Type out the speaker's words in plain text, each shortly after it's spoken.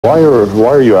Why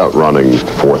are you out running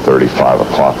 4:30, 5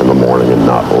 o'clock in the morning and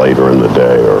not later in the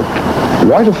day? Or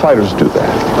why do fighters do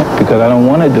that? Because I don't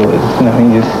want to do it. You know,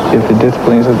 you have to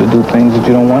discipline yourself to do things that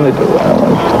you don't want to do.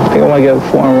 I think I want to get up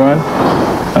before and run.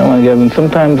 I don't want to get up. And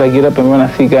sometimes I get up and run. I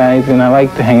see guys and I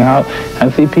like to hang out. I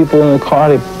see people in the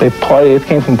car. They party. They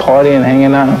came from partying and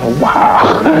hanging out. I'm like,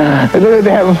 wow. They're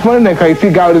having fun in that car. You see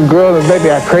a guy with his girl and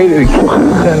baby, I crazy.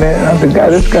 And I said,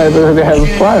 God, this guy, they're having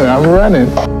fun. I'm running.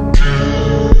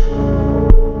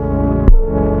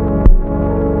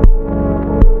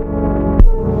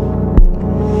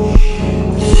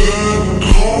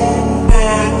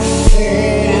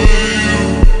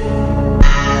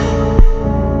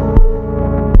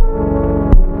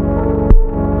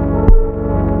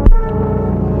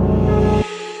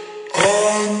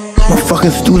 I'm a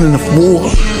fucking student of war.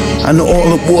 I know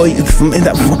all the warriors from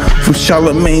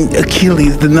Charlemagne,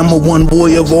 Achilles, the #1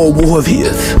 warrior of all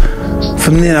warriors.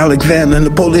 From then Alexander,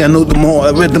 Napoleon, I know them all.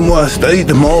 I read them all, I studied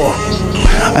them all.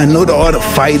 I know the art of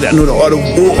fight, I know the art of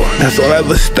war. That's all I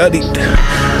ever studied.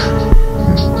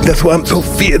 That's why I'm so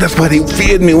feared. That's why they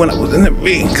feared me when I was in the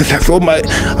ring. Because that's all I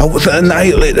was an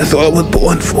annihilator. That's all I was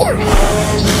born for.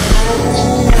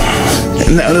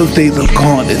 And now those days are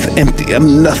gone. It's empty.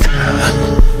 I'm nothing.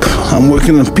 I'm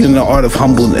working on being the art of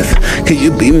humbleness. Can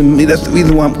you believe in me? That's the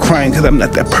reason why I'm crying, because I'm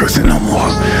not that person no more.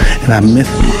 And I miss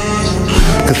them.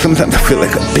 Because sometimes I feel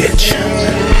like a bitch.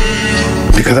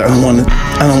 Because I don't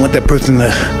want that person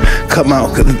to come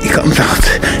out, because if he comes out,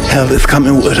 hell is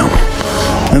coming with him.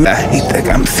 And I hate that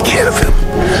guy. I'm scared of him.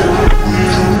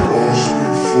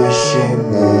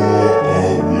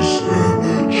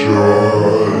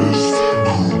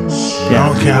 I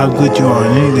don't care how good you are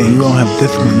in anything, you don't have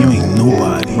discipline, you ain't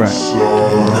nobody. Right.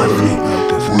 Nothing without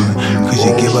discipline. Because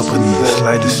you give up on the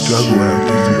slightest struggle without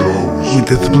discipline. With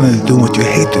discipline is doing what you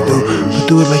hate to do, but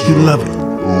do it like you love it.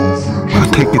 I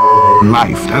take it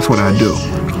life, that's what I do.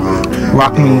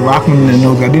 Rock me in the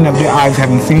nose. I didn't have their eyes,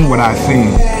 haven't seen what I've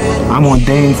seen. I'm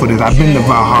ordained for this. I've been to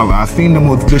Valhalla. I've seen the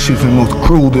most vicious and most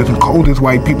cruelest and coldest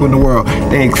white people in the world.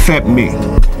 They accept me.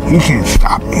 He can't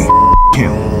stop me.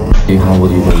 Him. How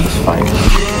will you win this fight?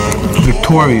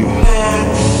 Victorious.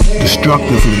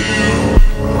 Destructively.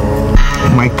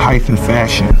 Mike Tyson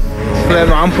fashion.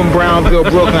 I'm from Brownsville,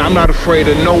 Brooklyn. I'm not afraid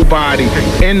of nobody.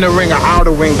 In the ring or out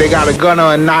of the ring, they got a gun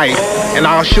or a knife. And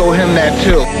I'll show him that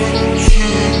too.